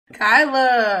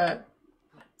Kyla.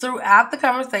 Throughout the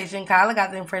conversation, Kyla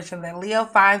got the impression that Leo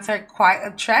finds her quite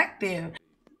attractive.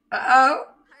 Uh-oh.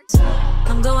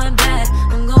 I'm going back,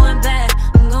 I'm going back,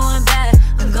 I'm going back,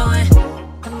 I'm going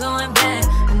back,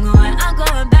 I'm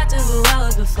going back to who I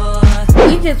was before.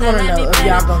 We just want to know if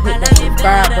y'all gonna hit that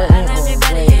subscribe button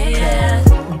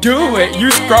or wait. Do it.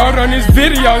 You scrolled on this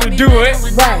video to do it.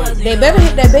 Right. They better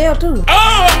hit that bell too. Oh,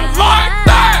 like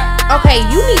that. Okay,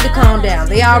 you need to calm down.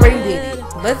 They already did it.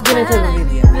 Let's get into the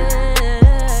video.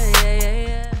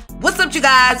 What's up, you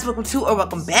guys? Welcome to or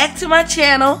welcome back to my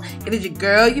channel. It is your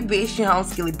girl, your bitch, your home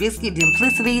skilly biscuit,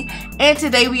 Dimplicity, and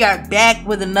today we are back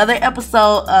with another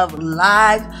episode of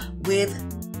Live with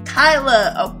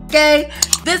Kyla. Okay,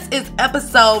 this is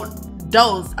episode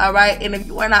dos. All right, and if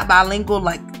you are not bilingual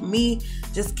like me,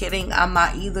 just kidding. I'm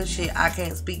not either. Shit, I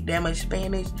can't speak that much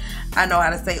Spanish. I know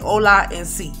how to say hola and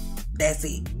sí. That's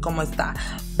it. ¿Cómo está?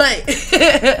 But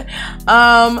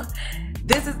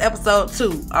this is episode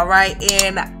 2, all right,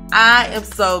 and I am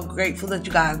so grateful that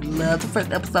you guys loved the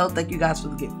first episode. Thank you guys for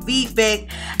the good feedback.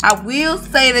 I will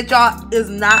say that y'all is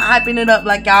not hyping it up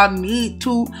like y'all need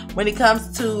to when it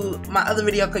comes to my other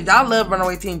video, because y'all love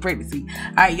Runaway Teen Pregnancy.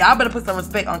 All right, y'all better put some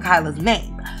respect on Kyla's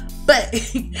name. But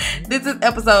this is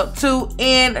episode 2,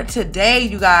 and today,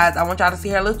 you guys, I want y'all to see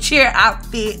her little cheer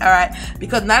outfit, all right?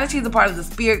 Because now that she's a part of the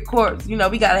Spirit Corps, you know,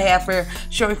 we gotta have her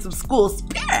showing some school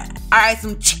spirit, all right,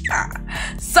 some cheer.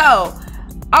 So,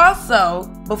 also,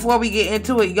 before we get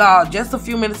into it, y'all, just a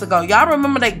few minutes ago, y'all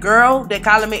remember that girl that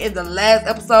Kyla met in the last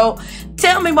episode?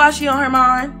 Tell me why she on her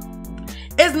mind.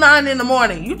 It's 9 in the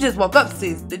morning. You just woke up,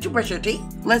 sis. Did you brush your teeth?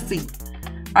 Let's see.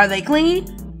 Are they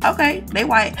clean? Okay, they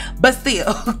white, but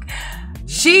still,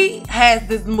 she has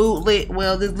this moodlet,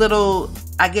 well, this little,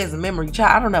 I guess, memory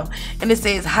child, I don't know, and it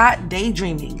says, hot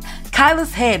daydreaming.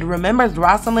 Kyla's head remembers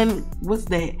Rosalind, what's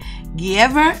that,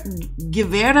 Guevara,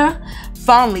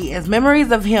 fondly as memories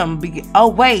of him oh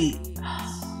wait,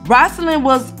 Rosalind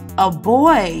was a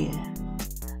boy,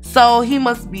 so he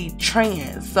must be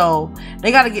trans, so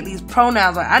they gotta get these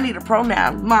pronouns, like, I need a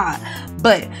pronoun, mine.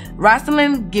 But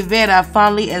Rosalind Guevara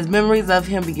fondly as memories of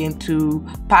him begin to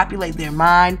populate their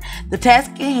mind. The task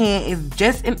at hand is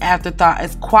just an afterthought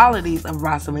as qualities of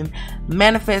Rosalind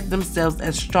manifest themselves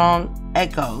as strong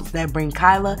echoes that bring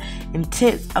Kyla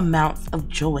intense amounts of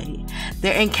joy.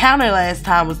 Their encounter last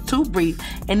time was too brief,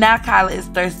 and now Kyla is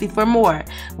thirsty for more.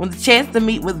 When the chance to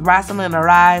meet with Rosalind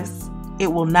arrives,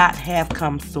 it will not have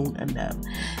come soon enough.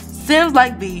 Sims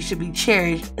like these should be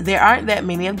cherished. There aren't that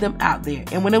many of them out there.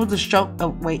 And when it was a stroke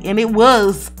of, my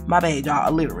bad, y'all,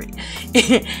 illiterate.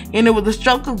 And it was a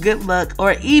stroke of good luck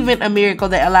or even a miracle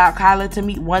that allowed Kyla to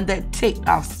meet one that ticked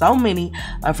off so many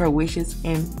of her wishes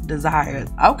and desires.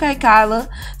 Okay, Kyla.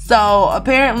 So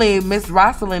apparently Miss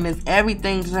Rosalind is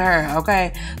everything to her,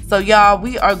 okay? So y'all,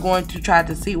 we are going to try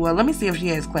to see, well, let me see if she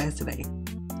has class today.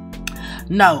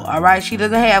 No, alright, she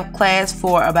doesn't have class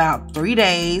for about 3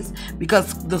 days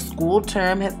because the school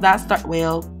term has not started.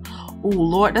 Well, oh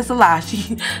Lord, that's a lie.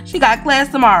 She got class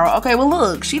tomorrow. Okay, well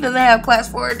look, she doesn't have class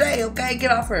for a day, okay?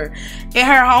 Get off her. And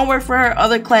her homework for her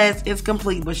other class is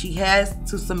complete, but she has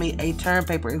to submit a term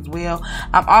paper as well.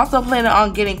 I'm also planning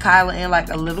on getting Kyla in like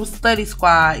a little study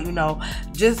squad, you know,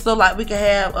 just so like we can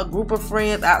have a group of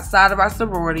friends outside of our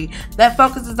sorority that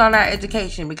focuses on our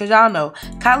education, because y'all know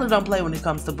Kyla don't play when it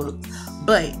comes to books.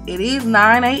 But it is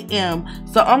 9 a.m.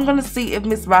 so I'm gonna see if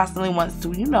Miss Rosalind wants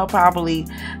to, you know, probably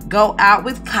go out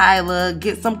with Kyla,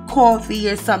 get some coffee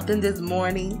or something this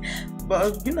morning,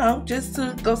 but you know, just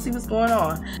to go see what's going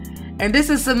on. And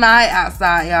this is Sanai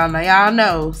outside, y'all. Now y'all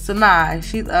know Sanai,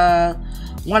 she's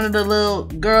one of the little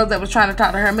girls that was trying to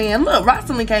talk to her man. Look,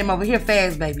 Rosalind came over here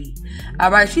fast, baby. All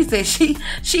right, she said she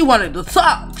wanted to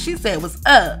talk. She said, what's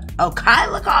up? Oh,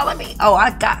 Kyla calling me? Oh,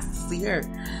 I got to see her.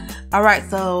 All right,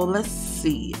 so let's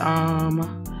see.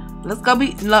 Let's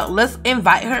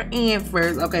invite her in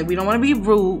first. Okay, we don't want to be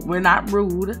rude. We're not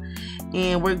rude,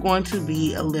 and we're going to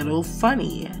be a little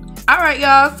funny. All right,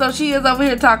 y'all. So she is over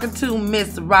here talking to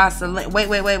Miss Rosalind.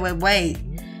 Wait.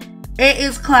 It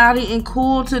is cloudy and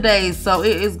cool today, so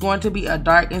it is going to be a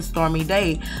dark and stormy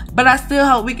day. But I still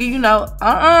hope we can, you know,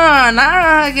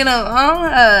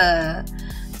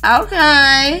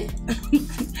 okay.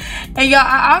 And y'all,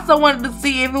 I also wanted to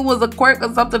see if it was a quirk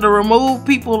or something to remove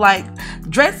people like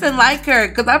dressing like her,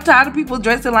 because I'm tired of people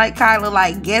dressing like Kyla.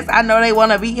 Like, yes, I know they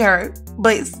want to be her,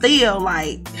 but still,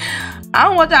 like, I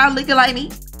don't want y'all looking like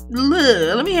me.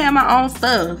 Look, let me have my own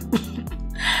stuff.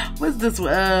 What's this?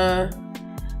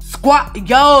 Squad,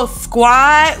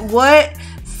 what?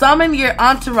 Summon your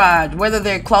entourage, whether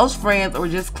they're close friends or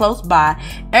just close by.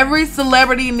 Every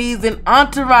celebrity needs an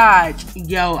entourage.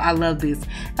 Yo, I love this.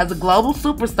 As a global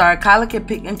superstar, Kyla can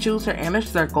pick and choose her inner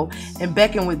circle and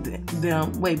beckon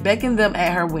them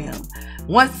at her whim.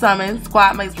 Once summoned,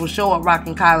 squad mates will show up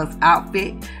rocking Kyla's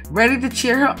outfit, ready to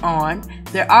cheer her on.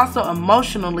 They're also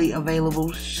emotionally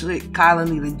available should Kyla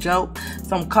need a joke,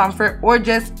 some comfort, or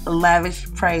just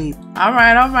lavish praise.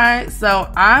 Alright.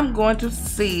 So I'm going to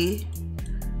see.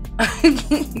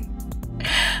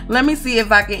 Let me see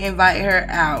if I can invite her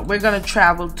out. We're going to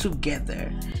travel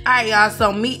together. Alright, y'all.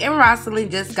 So me and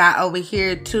Rosalind just got over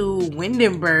here to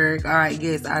Windenburg. Alright,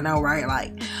 yes, I know, right?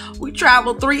 Like, we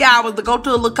traveled 3 hours to go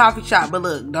to a little coffee shop. But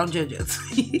look, don't judge us.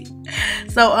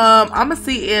 So, I'm going to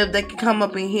see if they can come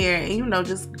up in here and, you know,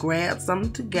 just grab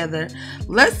something together.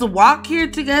 Let's walk here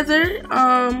together.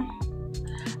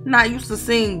 Not used to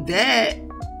seeing that.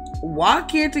 Walk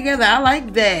here together. I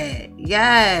like that.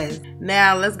 Yes.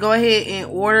 Now, let's go ahead and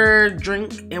order a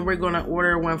drink. And we're going to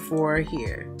order one for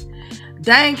here.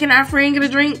 Dang, can our friend get a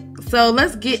drink? So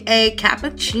let's get a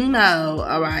cappuccino.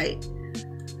 All right.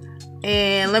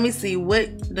 And let me see.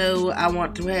 What do I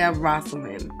want to have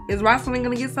Rosalind? Is Rosalind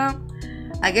going to get some?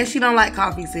 I guess she don't like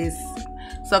coffee, sis.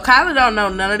 So Kyla don't know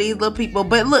none of these little people.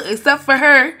 But look, except for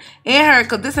her and her,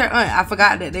 because this is her aunt. I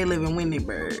forgot that they live in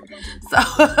Windenburg. So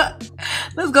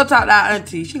let's go talk to our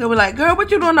auntie. She going to be like, girl, what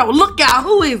you doing now? Look out.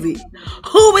 Who is it?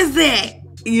 Who is that?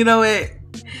 You know what?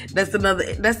 That's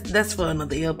for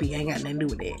another LP. Ain't got nothing to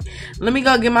do with that. Let me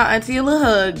go give my auntie a little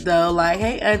hug though. Like,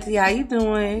 hey auntie, how you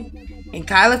doing? And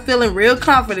Kyla feeling real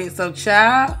confident. So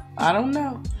child, I don't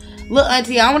know. Look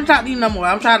auntie, I don't want to talk to you no more.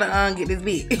 I'm trying to get this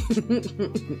big.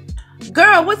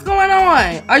 Girl, what's going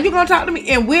on? Are you gonna talk to me?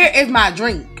 And where is my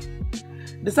drink?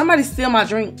 Did somebody steal my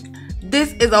drink?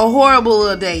 This is a horrible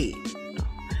little date.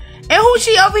 And who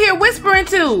she over here whispering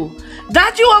to?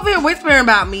 Not you over here whispering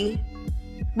about me.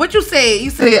 What you said?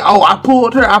 You said, oh, I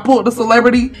pulled her. I pulled the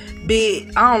celebrity.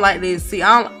 Bitch, I don't like this. See,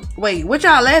 I don't. Wait, what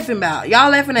y'all laughing about?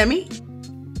 Y'all laughing at me?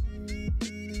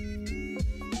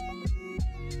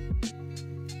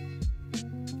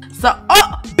 So,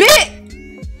 oh, bitch!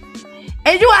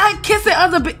 And you out here kissing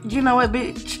other bitch. You know what,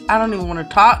 bitch? I don't even want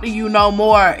to talk to you no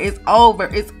more. It's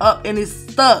over. It's up and it's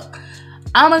stuck.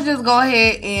 I'm going to just go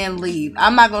ahead and leave.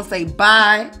 I'm not going to say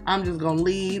bye. I'm just going to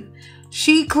leave.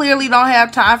 She clearly don't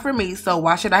have time for me, so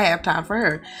why should I have time for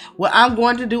her? What I'm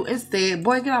going to do instead,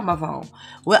 boy, get off my phone.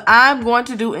 What I'm going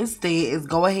to do instead is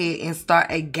go ahead and start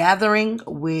a gathering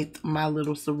with my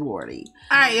little sorority.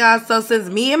 All right, y'all. So since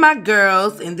me and my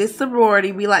girls in this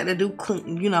sorority, we like to do,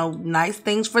 you know, nice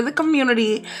things for the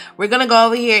community, we're going to go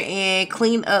over here and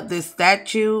clean up this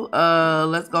statue.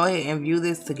 Let's go ahead and view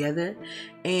this together.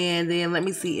 And then let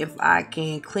me see if I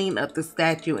can clean up the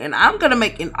statue. And I'm going to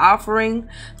make an offering.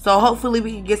 So hopefully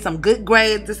we can get some good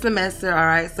grades this semester. All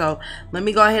right. So let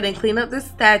me go ahead and clean up this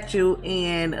statue.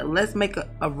 And let's make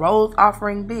a rose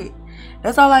offering big.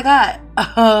 That's all I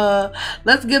got.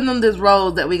 Let's give them this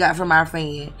rose that we got from our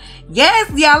fan. Yes,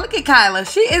 y'all. Look at Kyla.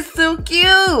 She is so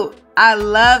cute. I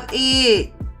love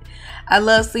it. I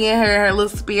love seeing her little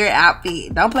spirit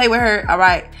outfit. Don't play with her, all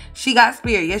right? She got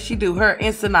spirit. Yes, she do. Her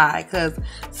and Sanai, because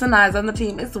Sanai's on the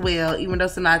team as well, even though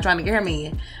Sanai trying to get her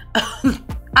man.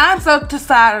 I'm so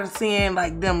tired of seeing,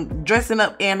 like, them dressing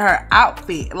up in her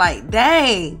outfit. Like,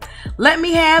 dang. Let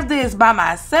me have this by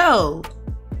myself.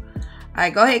 All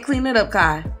right, go ahead, clean it up,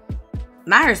 Kai.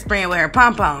 Not her spraying with her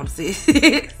pom-poms, sis.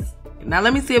 Now,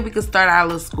 let me see if we can start our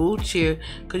little school cheer.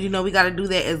 Because, you know, we got to do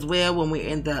that as well when we're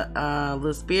in the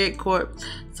little spirit corps.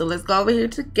 So, let's go over here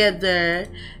together.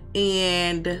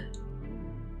 And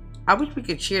I wish we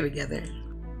could cheer together.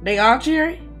 They all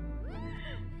cheering?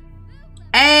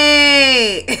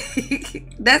 Hey!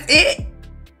 That's it?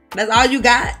 That's all you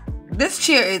got? This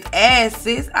cheer is ass,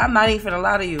 sis. I'm not even finna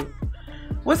lie to you.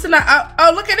 What's the night?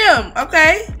 Oh, look at them.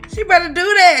 Okay. She better do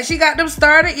that. She got them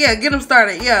started. Yeah, get them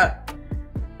started. Yeah.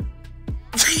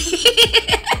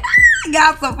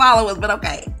 Got some followers, but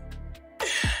okay.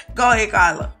 Go ahead,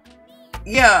 Kyla.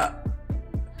 Yeah.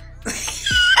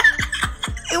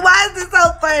 Why is this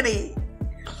so funny?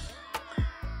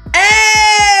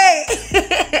 Hey!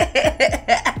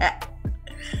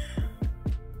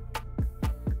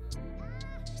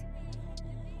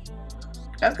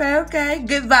 Okay.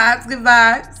 Good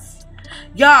vibes.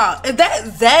 Y'all, is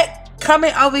that Zach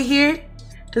coming over here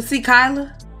to see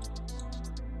Kyla?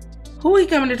 Who he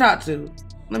coming to talk to?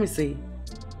 Let me see.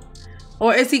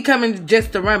 Or is he coming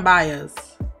just to run by us?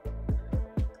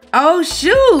 Oh,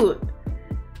 shoot.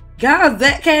 Y'all,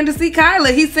 Zach came to see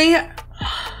Kyla. He seen her.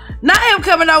 Not him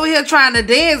coming over here trying to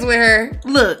dance with her.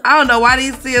 Look, I don't know why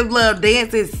these Sims love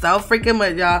dancing so freaking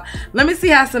much, y'all. Let me see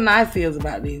how Sanai feels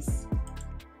about this.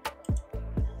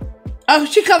 Oh,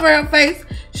 she covered her face.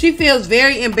 She feels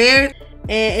very embarrassed.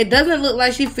 And it doesn't look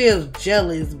like she feels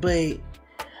jealous, but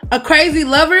a crazy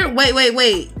lover?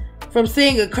 Wait. From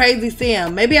seeing a crazy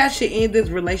Sim. Maybe I should end this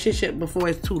relationship before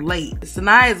it's too late.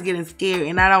 Sanai is getting scared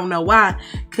and I don't know why.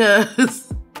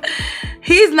 Because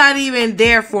he's not even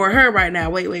there for her right now.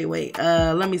 Wait.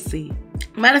 Let me see.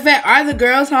 Matter of fact, are the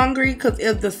girls hungry? Because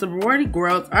if the sorority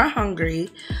girls are hungry,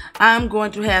 I'm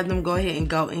going to have them go ahead and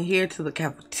go in here to the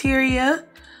cafeteria.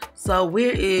 So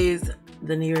where is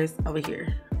the nearest over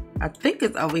here? I think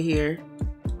it's over here.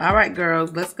 All right,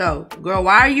 girls, let's go. Girl,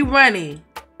 why are you running?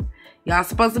 Y'all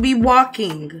supposed to be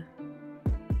walking.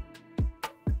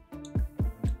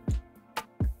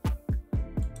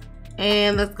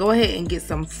 And let's go ahead and get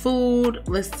some food.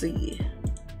 Let's see.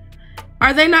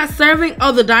 Are they not serving?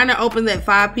 Oh, the diner opens at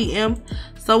 5 p.m.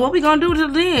 So what we gonna do till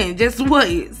then? Just what?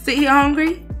 Sit here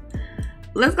hungry?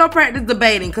 Let's go practice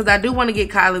debating because I do want to get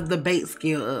Kyla's debate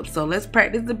skill up. So let's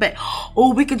practice debate.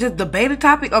 Oh, we could just debate a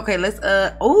topic. Okay, let's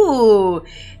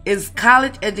is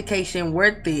college education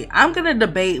worth it? I'm gonna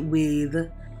debate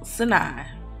with Sanai.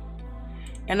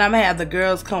 And I'm gonna have the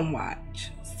girls come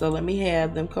watch. So let me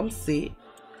have them come sit.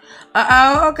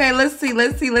 Okay, let's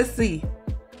see.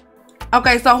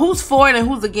 Okay, so who's for it and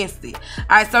who's against it?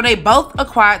 Alright, so they both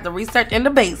acquired the research and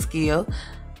debate skill.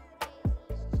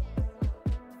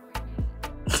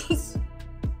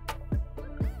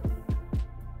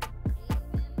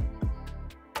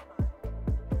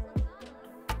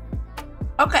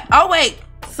 Okay, oh wait.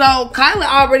 So Kyla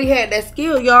already had that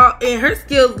skill, y'all. And her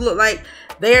skills look like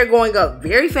they're going up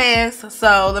very fast.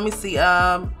 So let me see.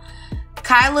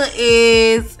 Kyla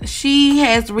she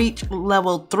has reached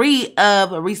level 3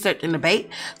 of research and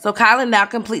debate. So Kyla now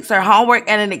completes her homework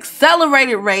at an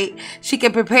accelerated rate. She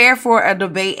can prepare for a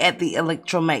debate at the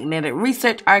electromagnetic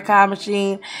research archive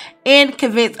machine and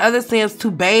convince other Sims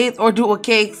to bathe or do a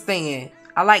cake stand.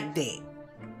 I like that.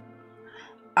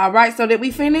 Alright, so did we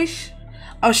finish?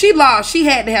 Oh, she lost. She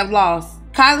had to have lost.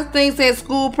 Kyla's thing says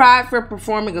school pride for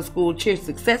performing a school cheer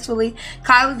successfully.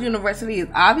 Kyla's university is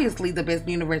obviously the best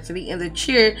university, and the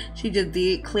cheer she just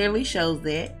did clearly shows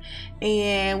that.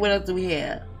 And what else do we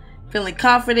have? Feeling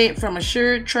confident from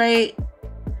assured trade.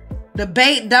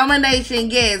 Debate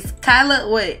domination. Yes, Kyla,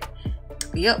 what?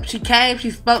 Yep, she came, she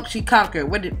spoke, she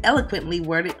conquered. What an eloquently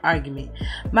worded argument.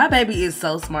 My baby is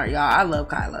so smart, y'all. I love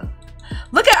Kyla.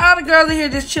 Look at all the girls in here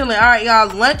just chilling. All right, y'all.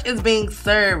 Lunch is being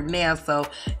served now, so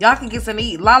y'all can get something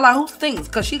to eat. Lala, who stinks?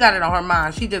 Because she got it on her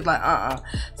mind. She just like,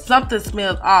 something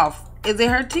smells off. Is it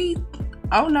her teeth?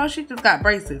 Oh, no, she just got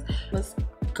braces. Let's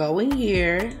go in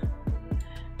here.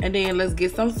 And then let's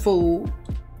get some food.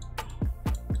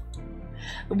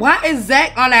 Why is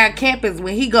Zach on our campus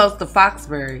when he goes to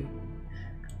Foxbury?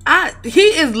 He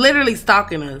is literally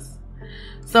stalking us.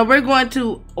 So we're going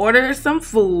to order some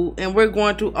food and we're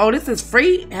going to, oh, this is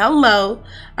free. Hello.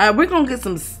 We're going to get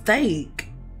some steak.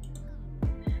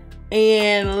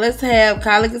 And let's have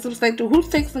Kyla get some steak too. Who's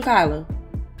texting Kyla?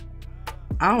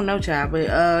 I don't know, child. But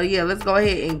yeah, let's go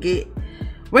ahead and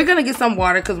we're going to get some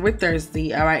water because we're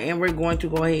thirsty. All right. And we're going to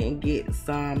go ahead and get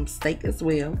some steak as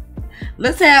well.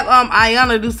 Let's have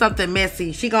Ayana do something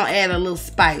messy. She going to add a little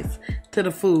spice to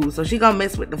the food. So she going to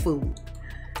mess with the food.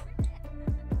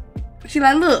 She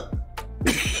like, look.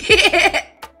 He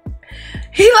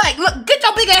like, look, get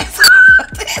your big ass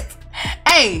off.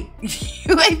 Hey,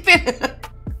 you ain't finna.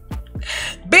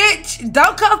 Bitch,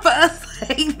 don't come for us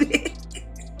like this.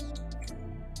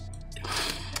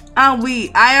 I'm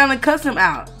weak. Ayana cuss him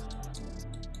out.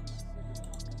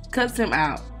 Cuss him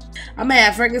out. I'm gonna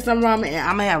have her get some ramen and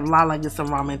I'm gonna have Lala get some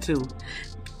ramen too.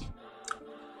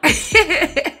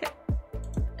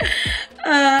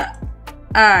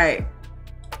 Alright.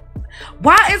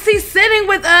 Why is he sitting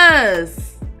with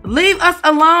us? Leave us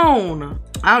alone.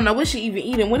 I don't know what she even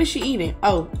eating. What is she eating?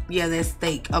 Oh, yeah, that's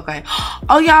steak. Okay.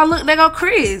 Oh, y'all, look, there go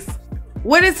Chris.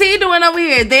 What is he doing over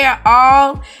here? They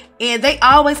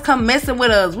always come messing with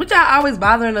us. What y'all always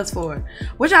bothering us for?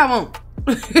 What y'all want?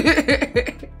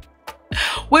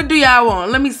 What do y'all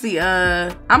want? Let me see.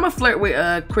 I'm gonna flirt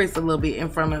with Chris a little bit in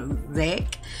front of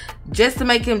Zach. Just to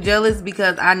make him jealous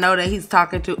because I know that he's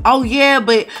talking to... Oh, yeah,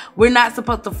 but we're not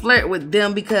supposed to flirt with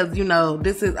them because, you know,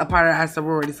 this is a part of our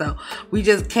sorority. So we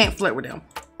just can't flirt with them.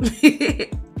 Okay,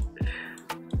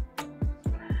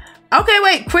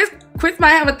 wait. Chris might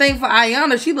have a thing for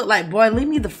Ayana. She look like, boy, leave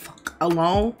me the fuck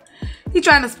alone. He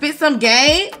trying to spit some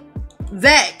game?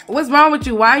 Zach, what's wrong with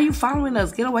you? Why are you following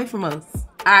us? Get away from us.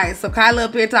 All right, so Kyla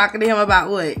up here talking to him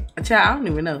about what? A child? I don't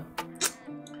even know.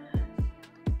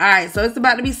 Alright, so it's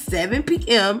about to be 7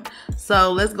 p.m.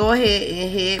 So let's go ahead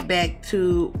and head back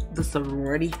to the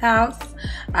sorority house.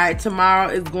 Alright, tomorrow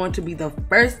is going to be the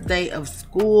first day of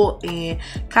school, and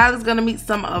Kyla's gonna meet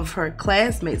some of her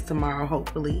classmates tomorrow,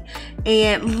 hopefully.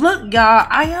 And look, y'all,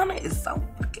 Ayana is so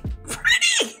fucking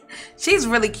pretty. She's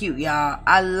really cute, y'all.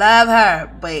 I love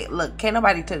her. But look, can't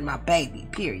nobody touch my baby,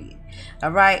 period.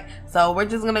 Alright, so we're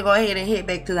just gonna go ahead and head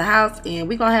back to the house, and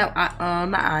we're gonna have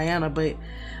not Ayana, but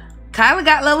Kyla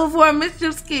got level 4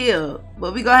 mischief skill.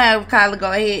 But we're gonna have Kyla go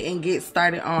ahead and get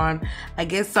started on, I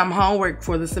guess, some homework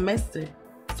for the semester.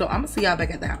 So I'm gonna see y'all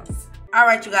back at the house.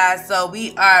 Alright, you guys, so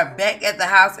we are back at the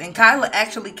house, and Kyla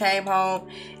actually came home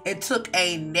and took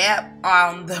a nap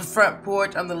on the front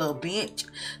porch on the little bench.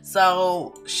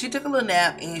 So she took a little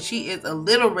nap, and she is a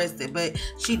little rested, but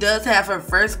she does have her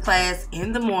first class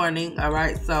in the morning.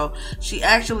 Alright, so she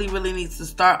actually really needs to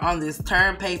start on this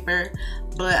term paper,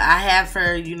 but I have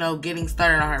her, you know, getting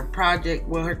started on her project,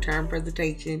 well, her term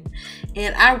presentation.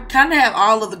 And I kind of have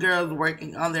all of the girls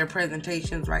working on their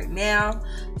presentations right now.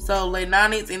 So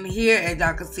Leilani's in here. As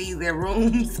y'all can see, their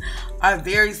rooms are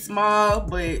very small,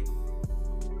 but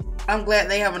I'm glad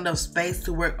they have enough space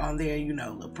to work on their, you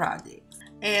know, little projects.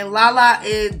 And Lala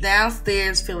is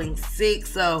downstairs feeling sick,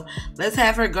 so let's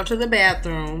have her go to the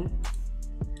bathroom.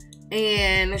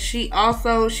 And she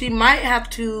might have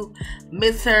to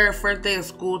miss her first day of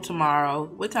school tomorrow.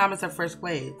 What time is her first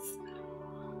class?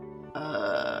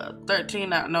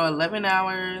 11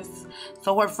 hours.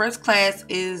 So her first class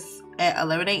is at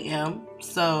 11 a.m.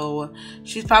 So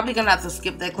she's probably gonna have to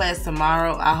skip that class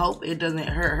tomorrow. I hope it doesn't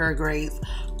hurt her grades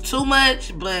too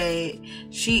much, but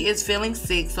she is feeling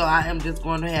sick, so I am just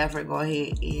going to have her go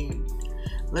ahead and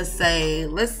let's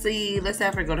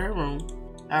have her go to her room.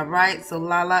 Alright, so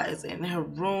Lala is in her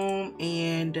room,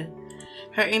 and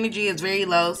her energy is very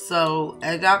low, so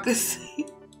as y'all can see,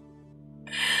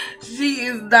 she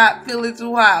is not feeling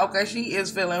too hot. Okay, she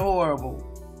is feeling horrible.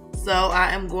 So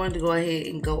I am going to go ahead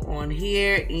and go on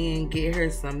here and get her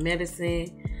some medicine.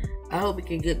 I hope we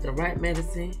can get the right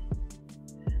medicine.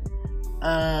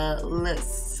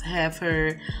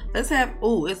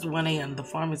 It's 1 a.m. The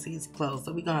pharmacy is closed,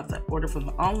 so we're gonna have to order from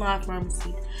the online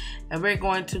pharmacy, and we're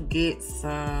going to get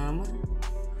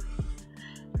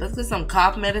let's get some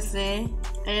cough medicine,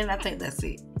 and I think that's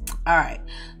it. Alright,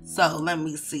 so let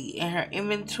me see. In her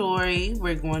inventory,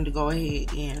 we're going to go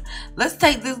ahead and let's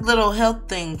take this little health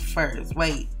thing first.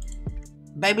 Wait,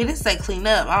 baby, this say clean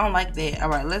up. I don't like that.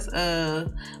 Alright, let's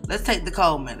take the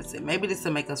cold medicine. Maybe this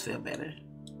will make us feel better.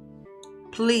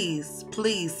 Please,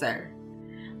 sir.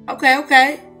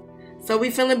 Okay. So we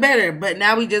feeling better, but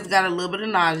now we just got a little bit of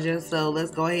nausea. So let's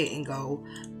go ahead and go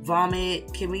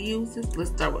vomit. Can we use this? Let's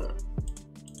throw up.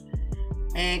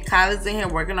 And Kyla's in here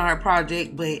working on her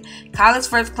project, but Kyla's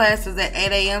first class is at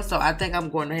 8 a.m. So I think I'm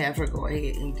going to have her go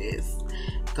ahead and just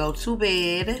go to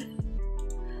bed.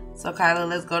 So Kyla,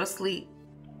 let's go to sleep.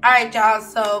 All right, y'all.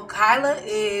 So Kyla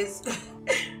is.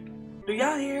 Do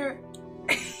y'all hear?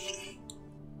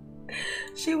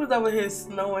 She was over here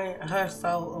snoring her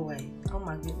soul away. Oh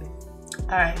my goodness.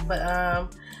 Alright, but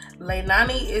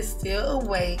Leilani is still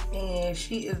awake, and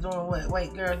she is doing what?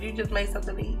 Wait, girl, you just made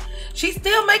something to eat? She's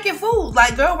still making food.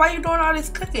 Like, girl, why you doing all this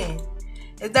cooking?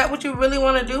 Is that what you really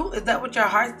want to do? Is that what your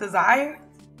heart's desire?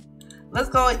 Let's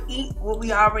go and eat what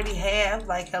we already have.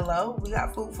 Like, hello, we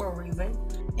got food for a reason.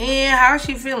 And how is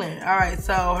she feeling? Alright,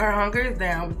 so her hunger is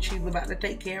down, which she's about to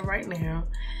take care of right now.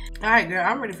 Alright, girl,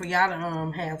 I'm ready for y'all to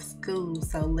have school,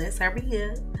 so let's hurry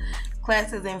up.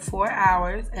 Class is in 4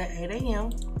 hours at 8 a.m.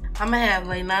 I'm going to have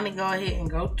Leilani go ahead and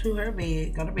go to her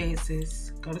bed. Go to bed,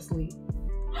 sis. Go to sleep.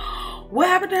 What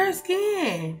happened to her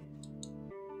skin?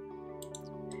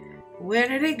 Where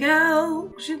did it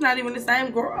go? She's not even the same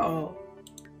girl.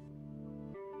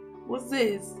 What's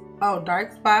this? Oh,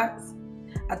 dark spots.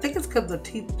 I think it's because of the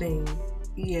teeth thing.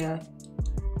 Yeah.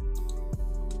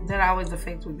 That always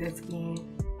affects with their skin.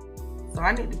 So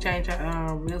I need to change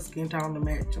her real skin tone to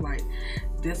match like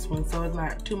this one, so it's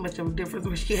not too much of a difference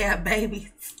when she have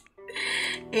babies.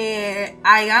 And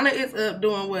Ayana is up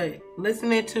doing what?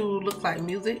 Listening to look like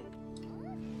music.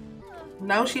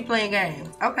 No, she playing games.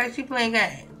 Okay, she playing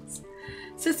games.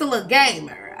 Sister little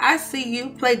gamer. I see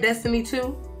you play Destiny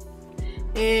 2.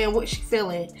 And what she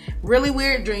feeling? Really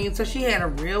weird dream. So she had a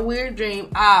real weird dream.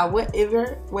 What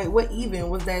even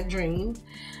was that dream?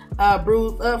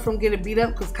 Bruised up from getting beat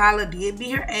up, because Kyla did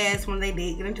beat her ass when they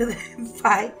did get into the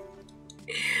fight.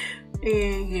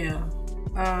 And yeah,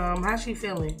 how's she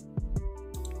feeling?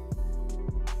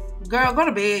 Girl, go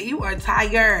to bed. You are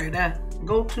tired.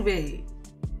 Go to bed.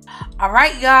 All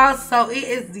right, y'all. So it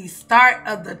is the start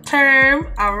of the term.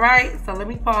 All right. So let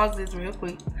me pause this real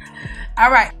quick.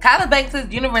 All right. Kyla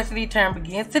Banks' university term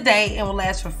begins today and will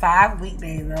last for 5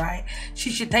 weekdays. All right. She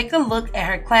should take a look at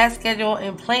her class schedule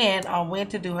and plan on when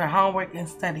to do her homework and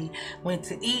study, when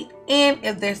to eat, and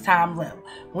if there's time left,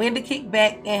 when to kick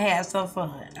back and have some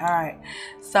fun. All right.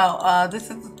 So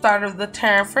this is the start of the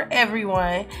term for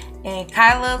everyone. And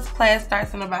Kyla's class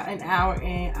starts in about an hour,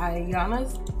 and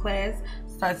Ayana's class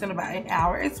starts in about an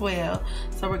hour as well.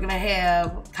 So we're gonna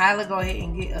have Kyla go ahead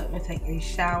and get up and take a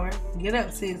shower. Get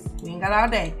up, sis. We ain't got all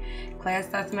day. Class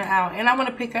starts in an hour, and I'm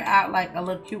gonna pick her out like a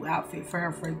little cute outfit for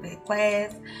her first day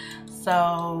class.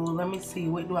 So let me see,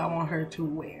 what do I want her to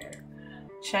wear?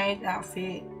 Change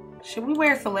outfit. Should we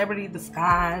wear celebrity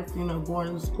disguise, you know,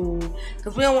 going to school?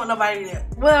 Because we don't want nobody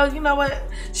that, well, you know what?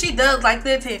 She does like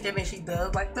the attention and she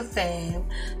does like the fame.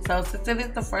 So since it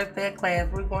is the first day of class,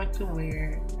 we're going to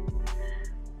wear,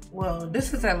 well,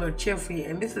 this is a little chill fit,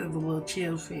 and this is a little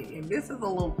chill fit, and this is a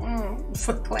little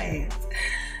for class.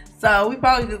 So we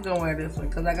probably just gonna wear this one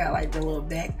because I got like the little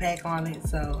backpack on it.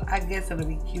 So I guess it'll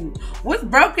be cute. What's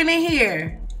broken in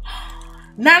here?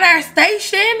 Not our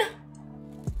station.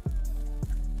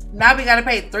 Now we gotta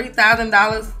pay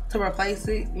 $3,000 to replace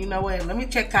it. You know what? Let me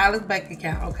check Kyla's bank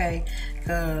account, okay?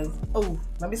 Cause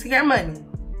let me see her money.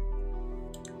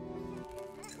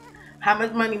 How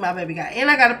much money my baby got? And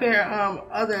I gotta pay her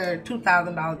other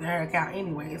 $2,000 in her account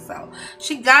anyway. So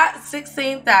she got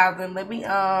 $16,000. Let me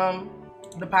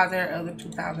deposit her other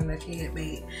 $2,000 that she had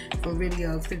made for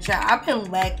videos. Cause child, I've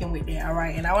been lacking with that, all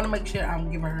right? And I want to make sure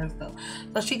I'm giving her stuff.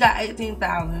 So she got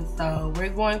 $18,000. So we're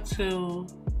going to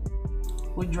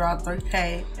withdraw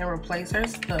 $3K and replace her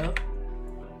stuff.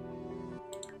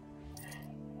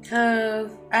 Cause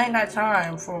I ain't got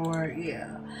time for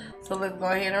So let's go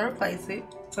ahead and replace it.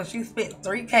 So she spent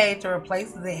 $3K to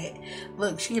replace that.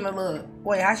 Look, she in a look.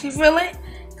 Wait, how she feeling?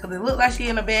 Cause it looked like she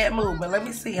in a bad mood. But let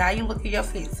me see how you look at your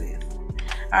fit, sis.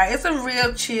 Alright, it's a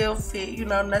real chill fit, you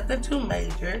know, nothing too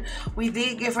major. We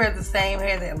did give her the same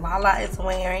hair that Lala is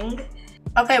wearing.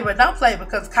 Okay, but don't play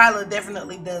because Kyla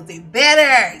definitely does it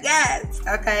better. Yes.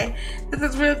 Okay. This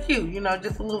is real cute, you know,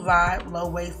 just a little vibe,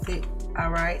 low-waisted.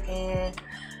 Alright, and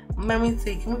let me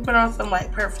see. Can we put on some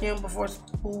like perfume before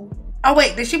school? Oh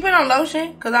wait, did she put on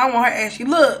lotion? Because I don't want her ashy.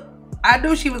 Look, I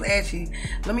knew she was ashy.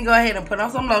 Let me go ahead and put on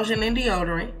some lotion and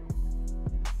deodorant.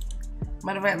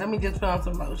 Matter of fact, let me just put on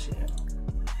some lotion.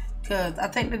 Because I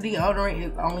think the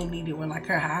deodorant is only needed when like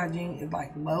her hygiene is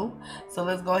like low. So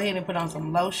let's go ahead and put on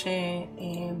some lotion.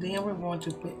 And then we're going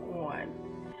to put on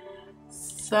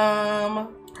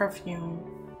some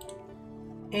perfume.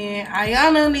 And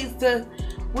Ayana needs to,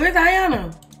 where's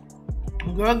Ayana?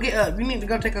 Girl, get up. You need to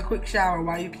go take a quick shower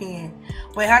while you can.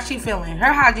 Wait, how's she feeling?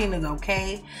 Her hygiene is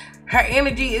okay. Her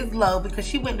energy is low because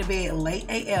she went to bed late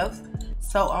AF.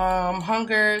 So,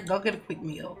 hunger, go get a quick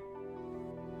meal.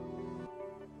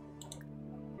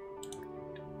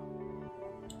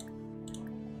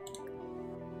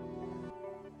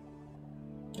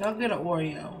 Go get an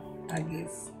Oreo, I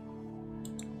guess.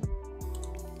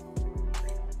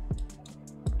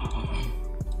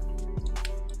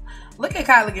 Look at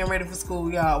Kyla getting ready for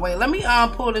school, y'all. Wait, let me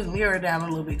pull this mirror down a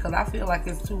little bit because I feel like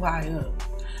it's too high up.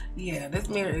 Yeah, this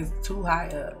mirror is too high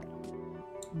up.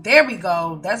 There we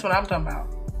go. That's what I'm talking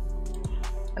about.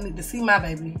 I need to see my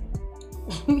baby.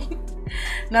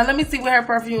 Now let me see what her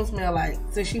perfume smell like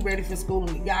since she ready for school.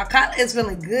 Y'all, Kyla is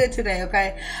feeling good today,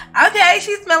 okay? Okay,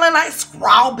 she's smelling like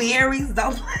strawberries.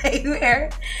 Don't play with her.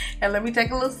 And let me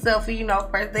take a little selfie, you know,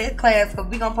 first day of class because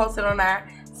we're going to post it on our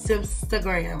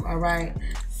Instagram, all right?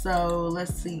 So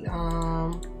let's see.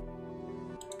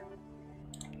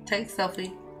 Take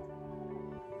selfie.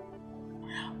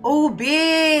 Oh,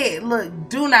 big. Look,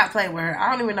 do not play with her.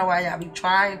 I don't even know why y'all be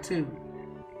trying to.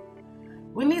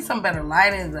 We need some better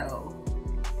lighting though.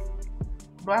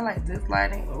 Do I like this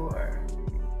lighting or?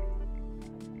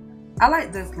 I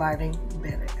like this lighting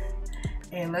better.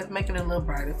 And let's make it a little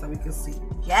brighter so we can see.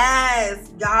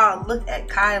 Yes, y'all, look at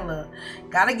Kyla.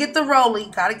 Gotta get the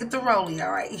rolly. Gotta get the rolly,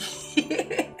 all right?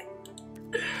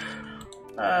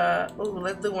 Ooh,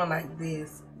 let's do one like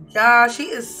this. Y'all, she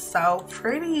is so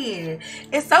pretty.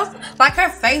 It's so, like her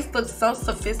face looks so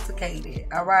sophisticated,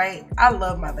 all right? I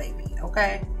love my baby,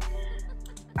 okay?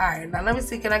 All right, now let me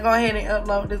see. Can I go ahead and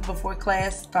upload this before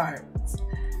class starts?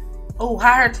 Oh,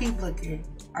 how her teeth looking?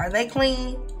 Are they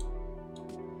clean?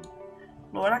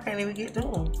 Lord, I can't even get to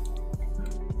them.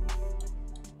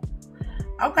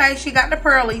 Okay, she got the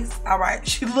pearlies. All right,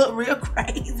 she look real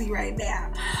crazy right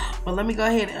now. But let me go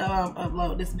ahead and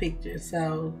upload this picture.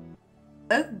 So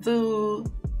let's do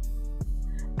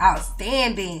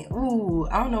outstanding. Ooh,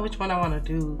 I don't know which one I want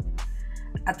to do.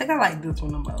 I think I like this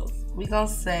one the most. We gonna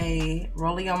say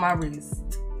Rollie on my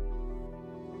wrist.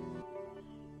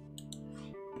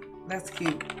 That's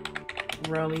cute.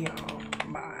 Rollie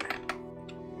on my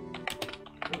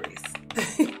wrist.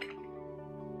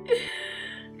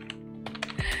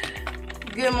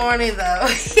 Good morning though.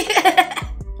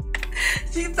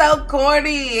 She's so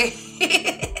corny.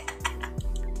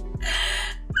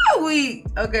 Weak.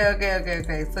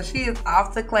 Okay. So she is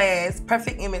off to class.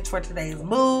 Perfect image for today's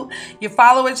mood. Your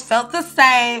followers felt the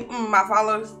same. My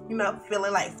followers,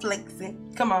 feeling like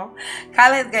flexing. Come on.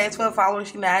 Kyla has gained 12 followers.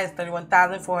 She now has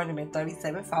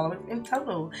 31,437 followers in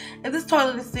total. And this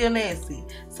toilet is still nasty.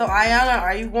 So Ayana,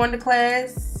 are you going to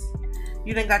class?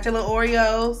 You done got your little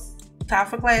Oreos? Time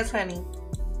for class, honey.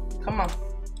 Come on.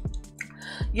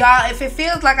 Y'all, if it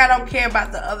feels like I don't care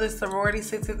about the other sorority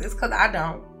sisters, it's because I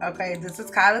don't. Okay, this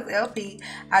is Kyla's LP.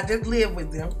 I just live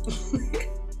with them.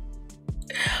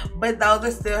 But those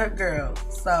are still her girls.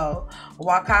 So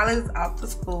while Kyla's off to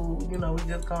school, we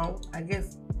just gonna, I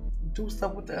guess, do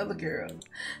stuff with the other girls.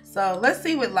 So let's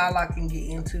see what Lala can get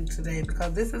into today,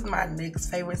 because this is my next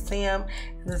favorite sim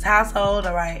in this household.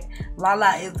 All right,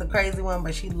 Lala is the crazy one,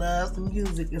 but she loves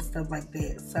music and stuff like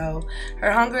that. So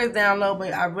her hunger is down low,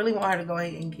 but I really want her to go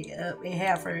ahead and get up and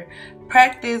have her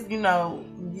practice,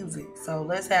 music. So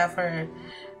let's have her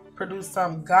produce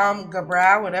some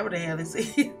Gabra, whatever the hell this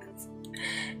is.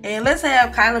 And let's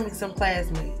have Kyla meet some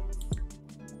classmates.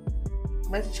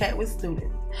 Let's chat with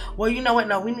students. Well, you know what?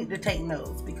 No, we need to take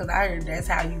notes, because I heard that's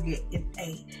how you get an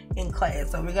A in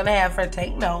class. So we're going to have her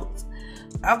take notes.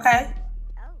 Okay.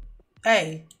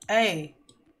 Hey.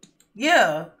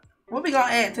 Yeah. What we going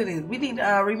to add to this? We need to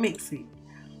remix it.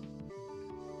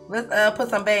 Let's put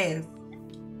some bass.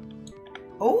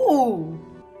 Ooh.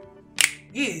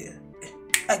 Yeah.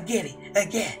 I get it.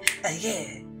 Again.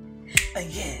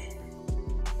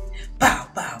 Bow,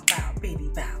 bitty,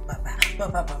 bow, bow, bow, bow,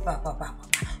 bow, bow, bow, bow, bow.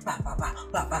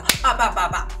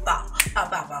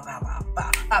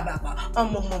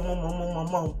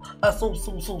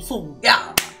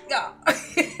 Yeah.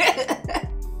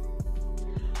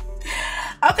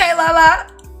 Okay, Lala.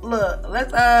 Look,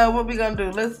 let's what we gonna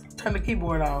do? Let's turn the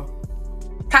keyboard on.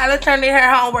 Kyla turned in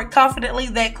her homework confidently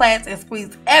that class and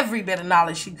squeezed every bit of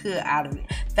knowledge she could out of it.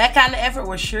 That kind of effort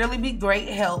will surely be great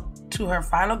help to her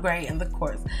final grade in the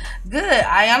course. Good.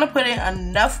 Ayana put in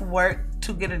enough work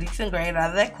to get a decent grade out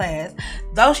of that class,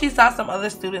 though she saw some other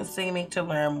students seeming to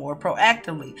learn more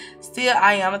proactively. Still,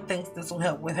 Ayana thinks this will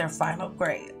help with her final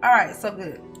grade. All right, so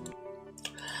good.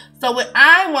 So what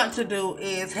I want to do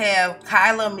is have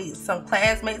Kyla meet some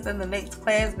classmates in the next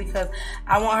class, because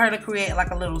I want her to create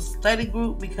like a little study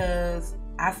group, because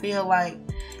I feel like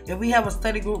if we have a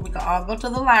study group, we can all go to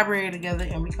the library together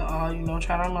and we can all,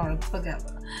 try to learn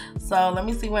together. So let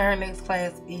me see where her next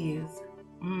class is.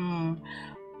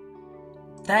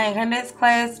 Dang, her next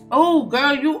class. Oh,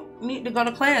 girl, you need to go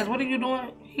to class. What are you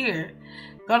doing here?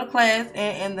 Go to class,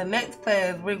 and in the next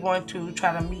class, we're going to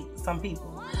try to meet some people.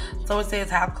 So it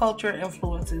says how culture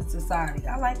influences society.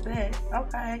 I like that.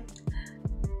 Okay.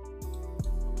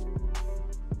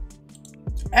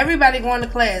 Everybody going to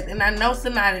class, and I know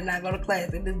Sonata did not go to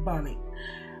class in this bunny.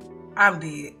 I'm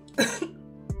dead.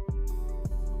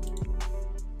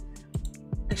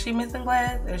 Is she missing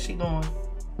class, or is she going?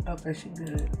 Okay, she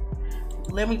good.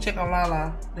 Let me check on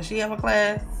Lala. Does she have a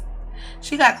class?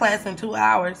 She got class in 2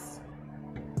 hours.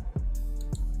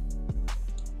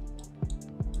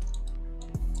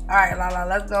 Alright, Lala,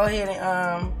 let's go ahead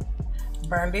and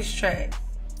burn this track.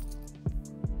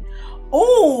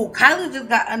 Oh, Kyla just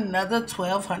got another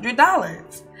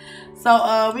 $1,200.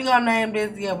 So we gonna name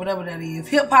this, whatever that is.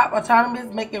 Hip Hop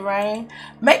Autonomous, Make It Rain.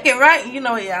 Make It Rain,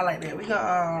 yeah, I like that. We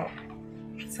gonna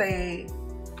say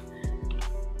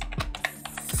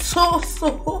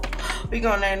Sue. We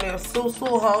gonna name this Sue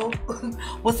Ho.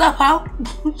 What's up, ho?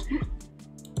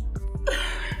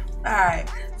 Alright.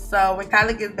 So when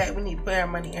Kyla gets back, we need to put her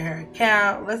money in her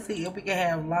account. Let's see if we can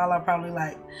have Lala probably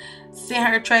send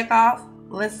her track off.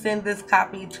 Let's send this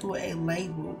copy to a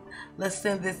label. Let's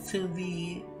send this to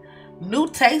the new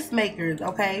tastemakers,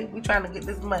 okay? We trying to get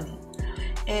this money.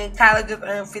 And Kyla just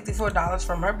earned $54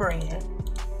 from her brand.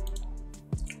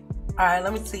 Alright,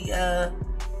 let me see.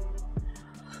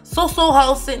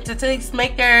 Susuho sent to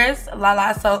tastemakers.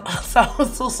 Lala, so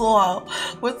Susuho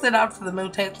was sent off to the new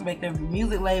tastemaker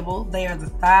music label. They are the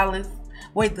slyest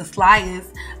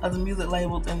of the music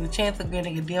labels, and the chance of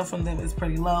getting a deal from them is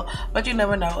pretty low, but you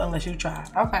never know unless you try.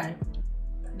 Okay.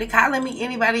 Did Kyla meet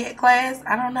anybody at class?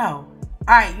 I don't know.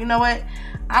 Alright, you know what?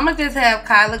 I'm going to just have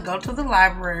Kyla go to the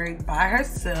library by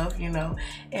herself, and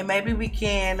maybe we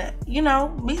can,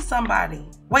 meet somebody.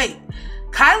 Wait,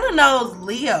 Kyla knows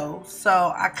Leo,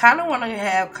 so I kind of want to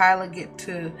have Kyla get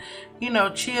to, you know,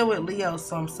 chill with Leo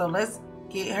some. So let's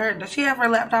get her. Does she have her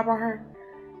laptop on her?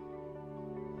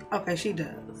 Okay, she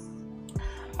does.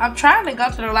 I'm trying to go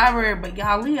to the library, but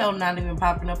y'all, Leo not even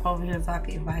popping up over here, so I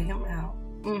can invite him out.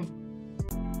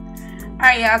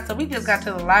 Alright, y'all, so we just got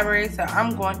to the library, so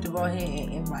I'm going to go ahead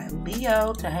and invite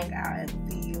Leo to hang out at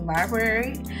the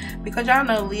library, because y'all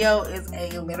know Leo is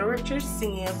a literature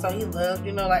sim, so he loves,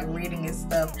 you know, like reading and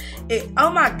stuff.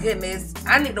 Oh my goodness,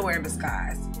 I need to wear a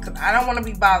disguise, because I don't want to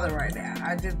be bothered right now.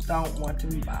 I just don't want to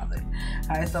be bothered.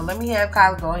 Alright, so let me have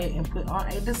Kyla go ahead and put on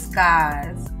a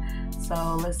disguise.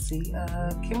 So let's see,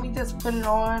 can we just put it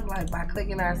on like by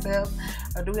clicking ourselves,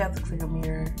 or do we have to click a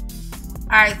mirror?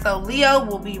 Alright, so Leo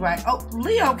will be right. Oh,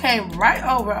 Leo came right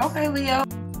over. Okay, Leo.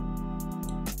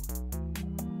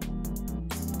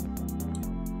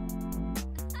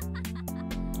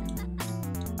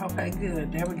 Okay,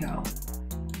 good. There we go.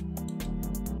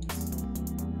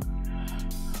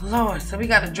 Lord, so we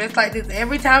gotta dress like this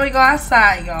every time we go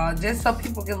outside, y'all, just so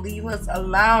people can leave us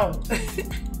alone.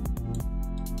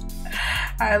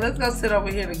 Alright, let's go sit over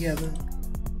here together.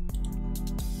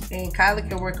 And Kyla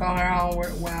can work on her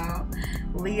homework while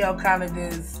Leo kind of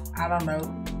just, I don't know,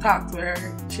 talk to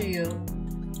her, chill.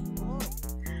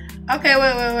 Okay,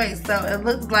 wait. So it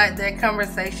looks like that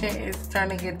conversation is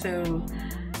turning into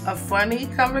a funny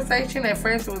conversation. At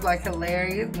first it was like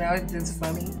hilarious, now it's just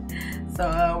funny.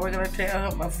 So we're gonna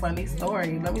tell him a funny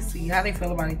story. Let me see how they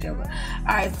feel about each other.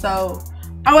 Alright, so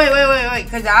oh wait,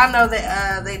 because y'all know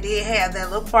that they did have that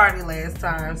little party last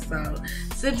time. So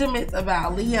sentiments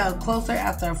about Leo closer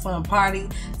after a fun party.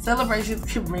 Celebrations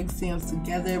can bring Sims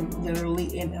together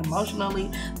literally and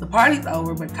emotionally. The party's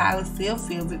over, but Kyla still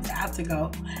feels its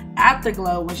afterglow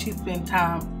when she spends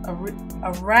time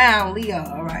around Leo.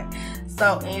 Alright.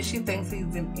 So, and she thinks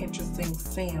he's an interesting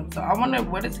Sim. So I wonder,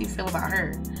 what does he feel about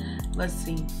her? Let's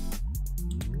see.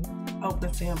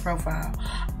 Open Sim profile.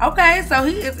 Okay, so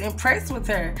he is impressed with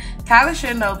her. Kyla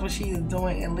sure knows what she is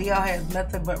doing, and Leo has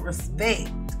nothing but respect.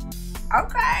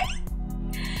 Okay.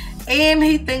 And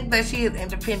he thinks that she is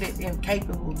independent and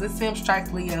capable. This Sim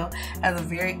strikes Leo as a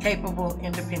very capable,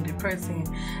 independent person.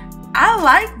 I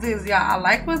like this, y'all. I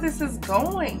like where this is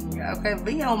going. Okay,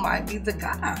 Leo might be the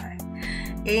guy.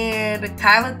 And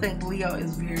Kyla thinks Leo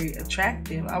is very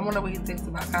attractive. I wonder what he thinks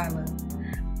about Kyla.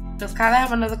 Does Kyla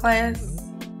have another class?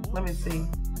 Let me see.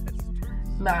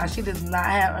 Nah, she does not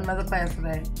have another class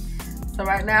today. So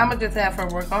right now, I'm going to just have her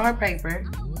work on her paper.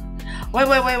 Wait.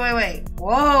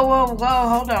 Whoa.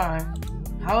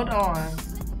 Hold on.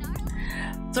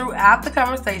 Throughout the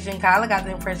conversation, Kyla got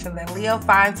the impression that Leo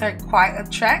finds her quite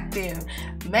attractive,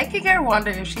 making her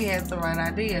wonder if she has the right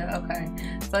idea. Okay.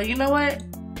 So you know what?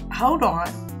 Hold on.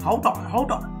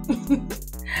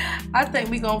 I think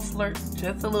we gonna flirt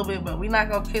just a little bit, but we not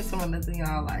gonna kiss him or nothing,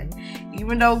 y'all. Like,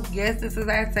 even though, yes, this is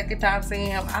our second time seeing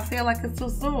him, I feel like it's too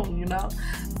soon, you know?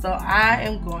 So I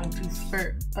am going to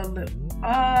flirt a little.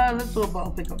 Let's do a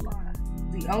bold pickup line.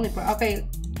 The only part. Okay,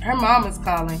 her mom is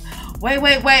calling. Wait.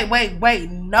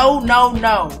 No,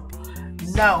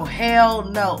 hell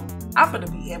no. I'm gonna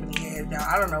be Ebony ass, y'all.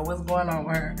 I don't know what's going on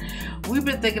with her. We've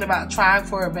been thinking about trying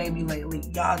for a baby lately.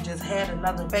 Y'all just had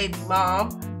another baby,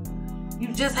 Mom.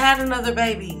 You just had another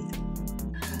baby.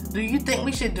 Do you think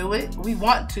we should do it? We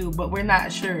want to, but we're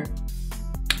not sure.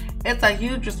 It's a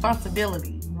huge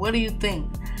responsibility. What do you think?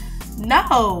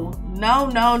 No.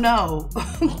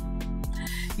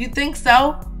 You think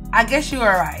so? I guess you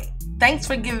are right. Thanks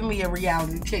for giving me a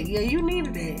reality check. Yeah, you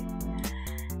needed it.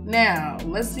 Now,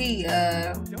 let's see.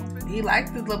 He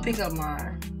liked this little pickup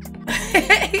line.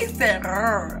 He said,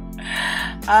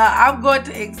 I'm going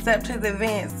to accept his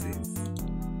advances.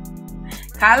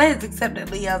 Kyla has accepted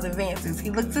Leo's advances. He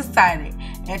looks excited,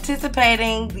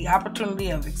 anticipating the opportunity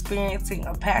of experiencing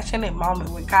a passionate moment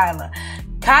with Kyla.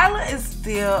 Kyla is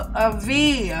still a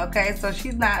V, okay? So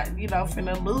she's not, you know,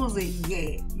 finna lose it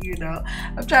yet, you know?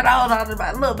 I'm trying to hold on to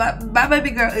my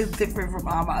baby girl is different from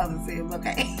all my other Sims,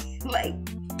 okay? Like,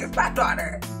 it's my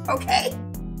daughter, okay?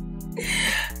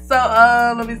 So,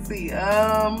 let me see.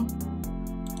 I'm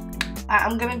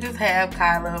gonna just have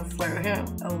Kyla flirt him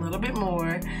a little bit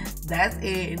more. That's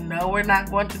it. No, we're not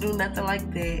going to do nothing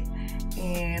like that.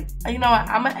 And you know what?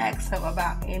 I'm gonna ask him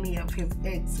about any of his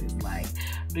exes. Like,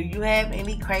 do you have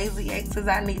any crazy exes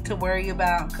I need to worry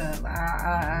about? Cause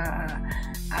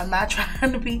I'm not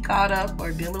trying to be caught up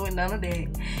or dealing with none of that.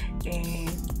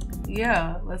 And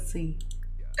yeah, let's see.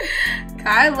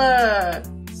 Kyla.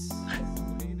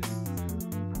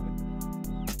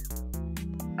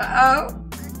 Uh-oh.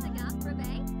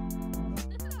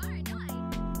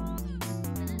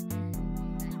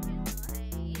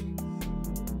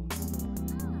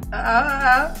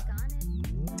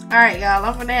 Alright, y'all.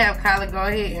 I'm gonna have Kyla go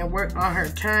ahead and work on her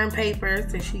term paper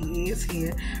since she is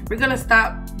here. We're gonna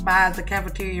stop by the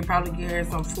cafeteria, probably get her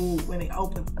some food when it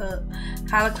opens up.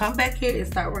 Kyla, come back here and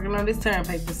start working on this term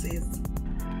paper, sis.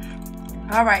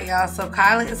 Alright, y'all. So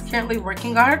Kyla is currently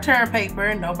working on her term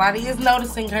paper. Nobody is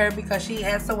noticing her because she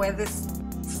has to wear this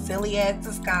silly ass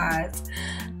disguise.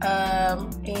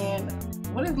 And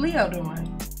what is Leo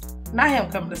doing? Not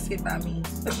him coming to sit by me.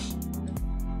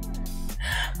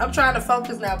 I'm trying to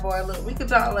focus now, boy. Look, we can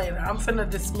talk later. I'm finna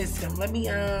dismiss him. Let me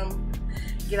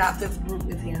get out this group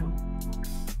with him.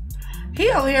 He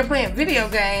over here playing video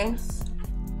games.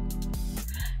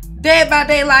 Dead by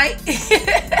Daylight.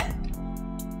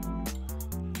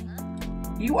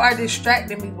 You are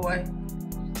distracting me, boy.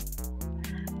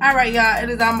 Alright, y'all. It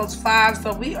is almost 5,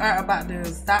 so we are about to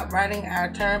stop writing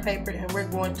our term paper and we're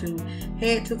going to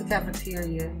head to the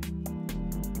cafeteria.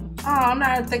 Oh, I'm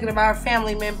not thinking about our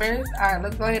family members. Alright,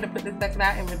 let's go ahead and put this back in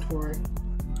our inventory.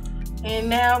 And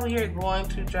now we are going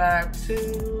to drive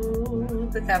to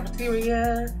the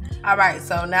cafeteria. Alright,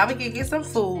 so now we can get some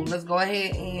food. Let's go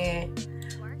ahead and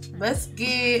let's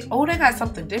get, oh, they got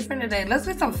something different today. Let's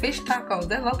get some fish tacos.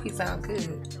 That low-key sounds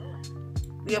good.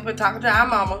 We up here talking to our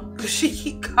mama because she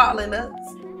keep calling us.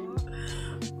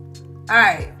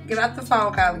 Alright, get off the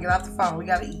phone, Kyla. Get off the phone. We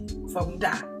gotta eat before we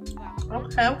die.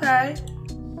 Okay.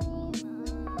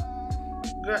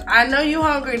 Girl, I know you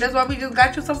hungry. That's why we just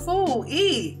got you some food.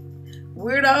 Eat.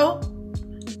 Weirdo.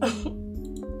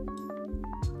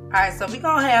 Alright, so we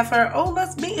gonna have her. Oh,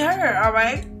 let's meet her.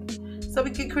 Alright. So we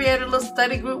can create a little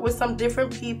study group with some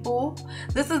different people.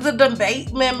 This is the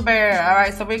debate member.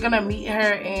 Alright, so we're gonna meet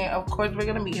her, and of course we're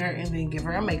gonna meet her and then give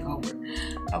her a makeover.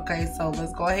 Okay, so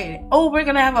let's go ahead. Oh, we're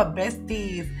gonna have a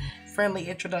besties friendly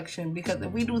introduction, because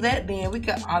if we do that, then we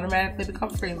can automatically become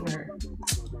friends with her.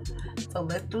 So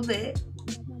let's do that.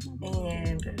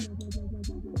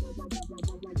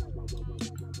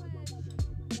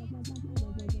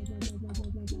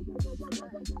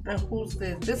 And who's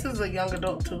this? This is a young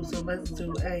adult too, so let's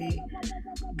do a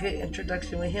good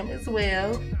introduction with him as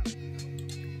well.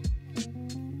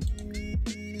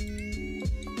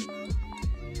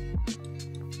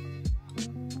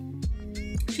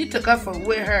 She took her for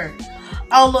with her.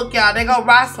 Oh, look, y'all, they go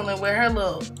Rosalind with her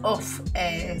little oof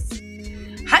ass.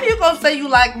 How you gonna say you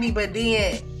like me, but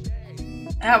then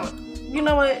have a, you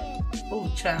know what?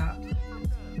 Oh, child.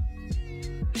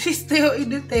 She still eating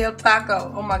this damn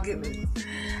taco. Oh my goodness.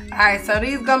 Alright, so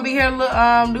these gonna be her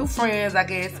little new friends, I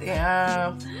guess.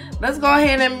 And let's go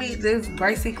ahead and meet this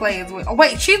Gracie Clay as well. Oh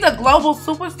wait, she's a global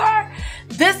superstar?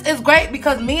 This is great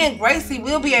because me and Gracie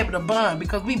will be able to bond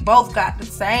because we both got the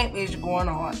same issue going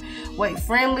on. Wait,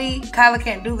 friendly? Kyla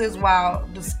can't do this while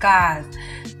disguised.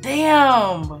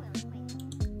 Damn.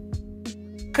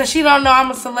 Cause she don't know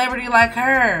I'm a celebrity like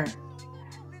her.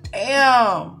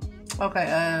 Damn.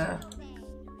 Okay,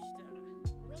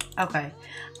 okay.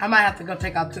 I might have to go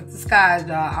take out this disguise,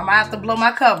 y'all. I might have to blow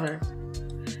my cover.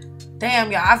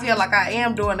 Damn, y'all. I feel like I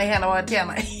am doing the Hannah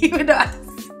Montana. Even though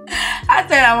I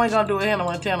said I wasn't gonna do a Hannah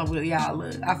Montana, but y'all,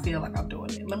 look, I feel like I'm doing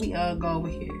it. Let me go over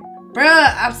here.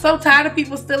 Bruh, I'm so tired of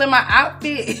people stealing my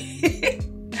outfit.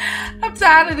 I'm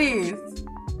tired of this.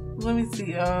 Let me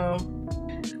see.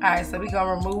 Alright, so we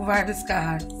gonna remove our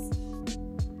disguise.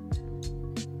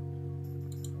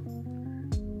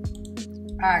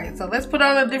 Alright, so let's put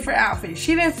on a different outfit.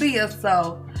 She didn't see us,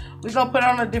 so we gonna put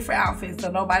on a different outfit so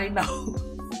nobody knows.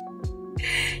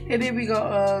 And then we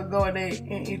gonna go in there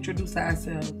and introduce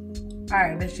ourselves.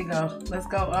 Alright, there she go. Let's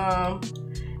go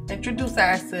introduce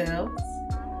ourselves.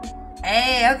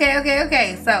 Hey,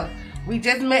 okay. So we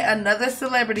just met another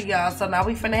celebrity, y'all. So now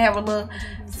we finna have a little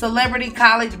celebrity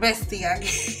college bestie, I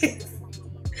guess.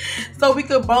 So we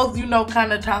could both, you know,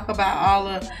 kind of talk about all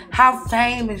of how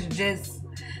fame is just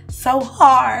so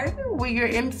hard when you're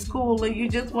in school and you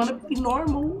just want to be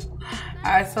normal.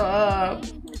 Alright, so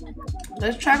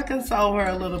let's try to console her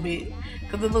a little bit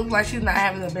because it looks like she's not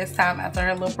having the best time after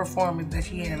her little performance that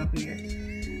she had up here.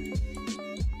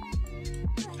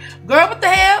 Girl, what the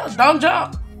hell? Don't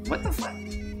jump. What the fuck?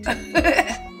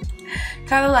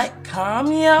 Kind of like,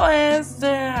 calm your ass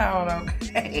down,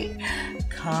 okay?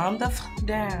 Calm the fuck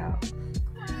down.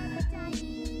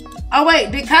 Oh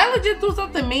wait, did Kyla just do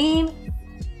something mean?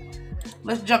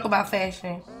 Let's joke about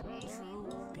fashion.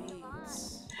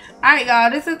 Alright, y'all,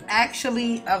 this is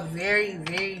actually a very,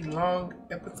 very long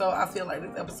episode. I feel like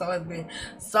this episode has been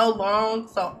so long,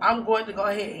 so I'm going to go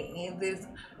ahead and end this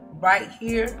right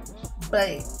here.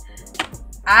 But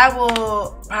I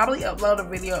will probably upload a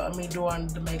video of me doing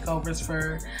the makeovers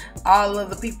for all of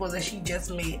the people that she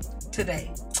just met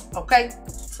today. Okay?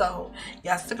 So,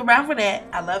 y'all stick around for that.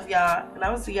 I love y'all. And I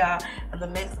will see y'all in the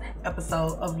next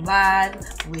episode of Live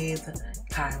with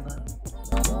Kyla.